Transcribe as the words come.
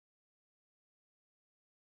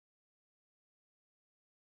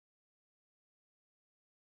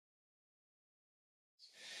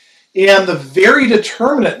And the very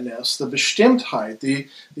determinateness, the Bestimmtheit,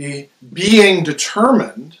 the being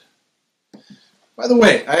determined. By the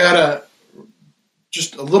way, I got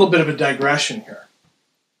just a little bit of a digression here.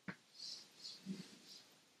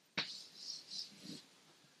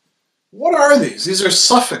 What are these? These are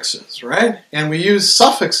suffixes, right? And we use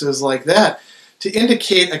suffixes like that to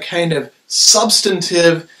indicate a kind of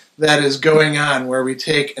substantive that is going on, where we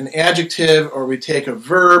take an adjective or we take a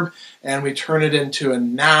verb and we turn it into a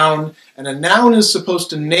noun. And a noun is supposed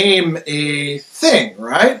to name a thing,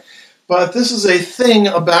 right? But this is a thing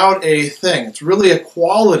about a thing. It's really a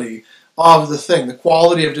quality of the thing, the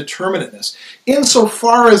quality of determinateness.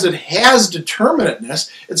 Insofar as it has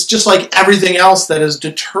determinateness, it's just like everything else that is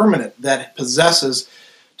determinate, that possesses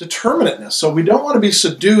determinateness. So we don't want to be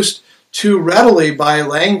seduced too readily by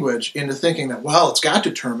language into thinking that, well, it's got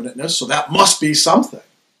determinateness, so that must be something.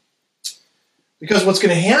 Because what's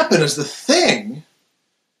going to happen is the thing,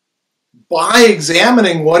 by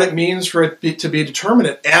examining what it means for it to be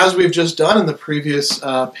determinate, as we've just done in the previous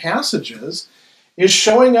passages, is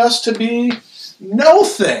showing us to be no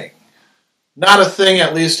thing. Not a thing,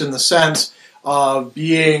 at least in the sense of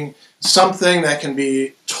being something that can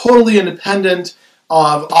be totally independent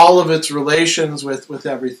of all of its relations with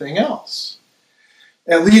everything else.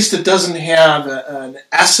 At least it doesn't have an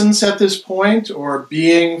essence at this point, or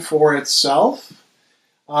being for itself.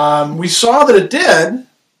 We saw that it did,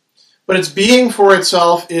 but its being for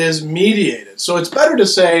itself is mediated. So it's better to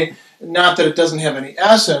say not that it doesn't have any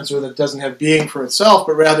essence or that it doesn't have being for itself,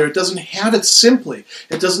 but rather it doesn't have it simply.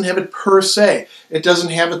 It doesn't have it per se. It doesn't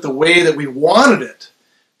have it the way that we wanted it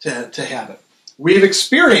to have it. We've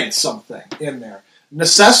experienced something in there.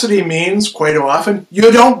 Necessity means, quite often,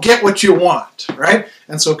 you don't get what you want, right?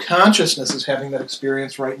 And so consciousness is having that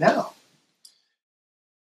experience right now.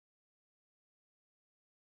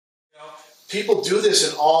 People do this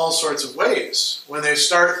in all sorts of ways when they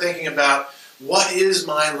start thinking about, what is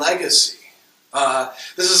my legacy?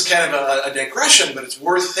 This is kind of a digression, but it's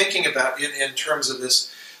worth thinking about in terms of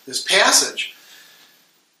this passage.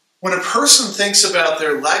 When a person thinks about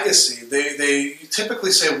their legacy, they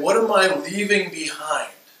typically say, what am I leaving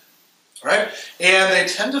behind? Right? And they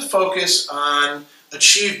tend to focus on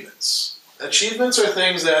achievements. Achievements are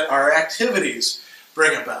things that our activities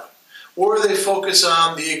bring about. Or they focus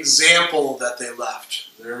on the example that they left,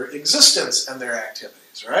 their existence and their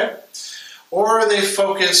activities, right? Or they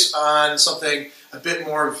focus on something a bit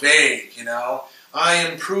more vague, I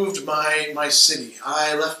improved my city.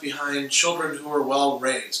 I left behind children who were well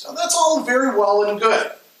raised. Now, that's all very well and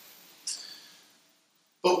good.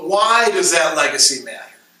 But why does that legacy matter?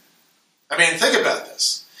 I mean, think about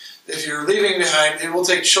this. If you're leaving behind, we'll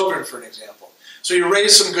take children for an example. So you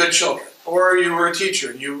raised some good children, or you were a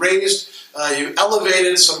teacher, and you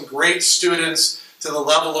elevated some great students to the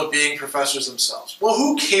level of being professors themselves. Well,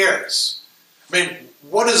 who cares? I mean,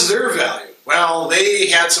 what is their value? Well, they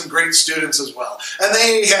had some great students as well. And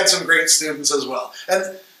they had some great students as well.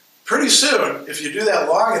 And pretty soon, if you do that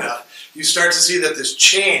long enough, you start to see that this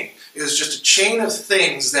chain is just a chain of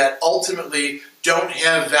things that ultimately don't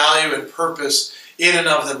have value and purpose in and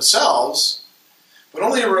of themselves, but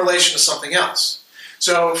only in relation to something else.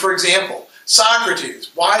 So, for example, Socrates.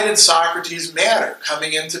 Why did Socrates matter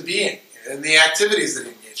coming into being and the activities that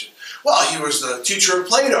he engaged in? Well, he was the teacher of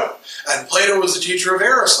Plato, and Plato was the teacher of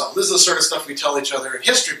Aristotle. This is the sort of stuff we tell each other in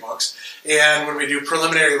history books and when we do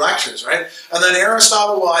preliminary lectures, right? And then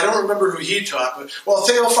Aristotle, well, I don't remember who he taught, but, well,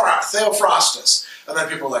 Theophrastus. And then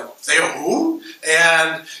people are like, Theo who?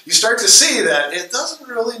 And you start to see that it doesn't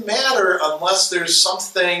really matter unless there's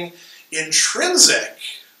something intrinsic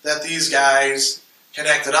that these guys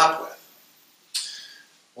connected up with.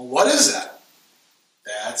 Well, what is that?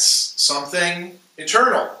 That's something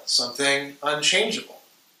eternal, something unchangeable.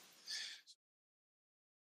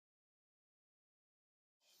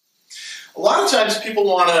 A lot of times people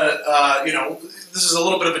want to, this is a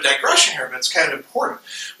little bit of a digression here, but it's kind of important.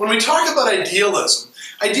 When we talk about idealism,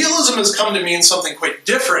 idealism has come to mean something quite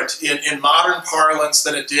different in modern parlance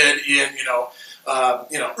than it did in,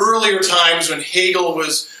 earlier times when Hegel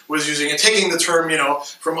was using it, taking the term,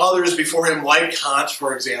 from others before him, like Kant,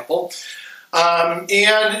 for example. And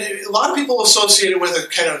a lot of people associate it with a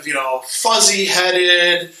kind of,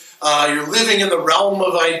 fuzzy-headed, you're living in the realm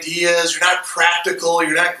of ideas, you're not practical,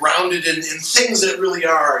 you're not grounded in things that really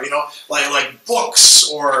are, like books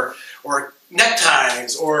or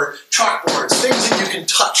neckties or chalkboards, things that you can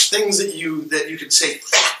touch, things that you can say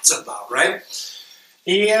facts about, right?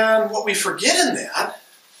 And what we forget in that,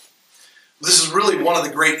 this is really one of the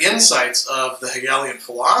great insights of the Hegelian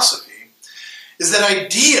philosophy, is that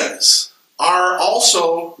ideas are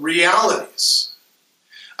also realities.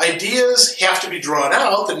 Ideas have to be drawn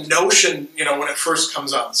out. The notion, when it first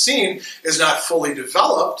comes on the scene, is not fully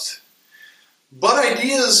developed. But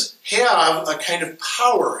ideas have a kind of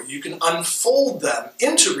power. You can unfold them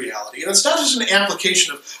into reality. And it's not just an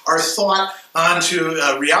application of our thought onto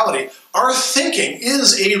reality. Our thinking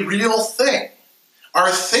is a real thing. Our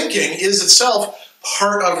thinking is itself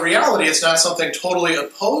part of reality. It's not something totally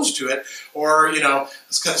opposed to it, or,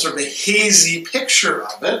 it's kind of sort of a hazy picture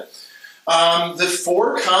of it. The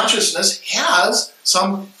foreconsciousness has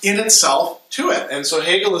some in itself to it. And so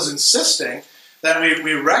Hegel is insisting that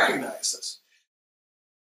we recognize this.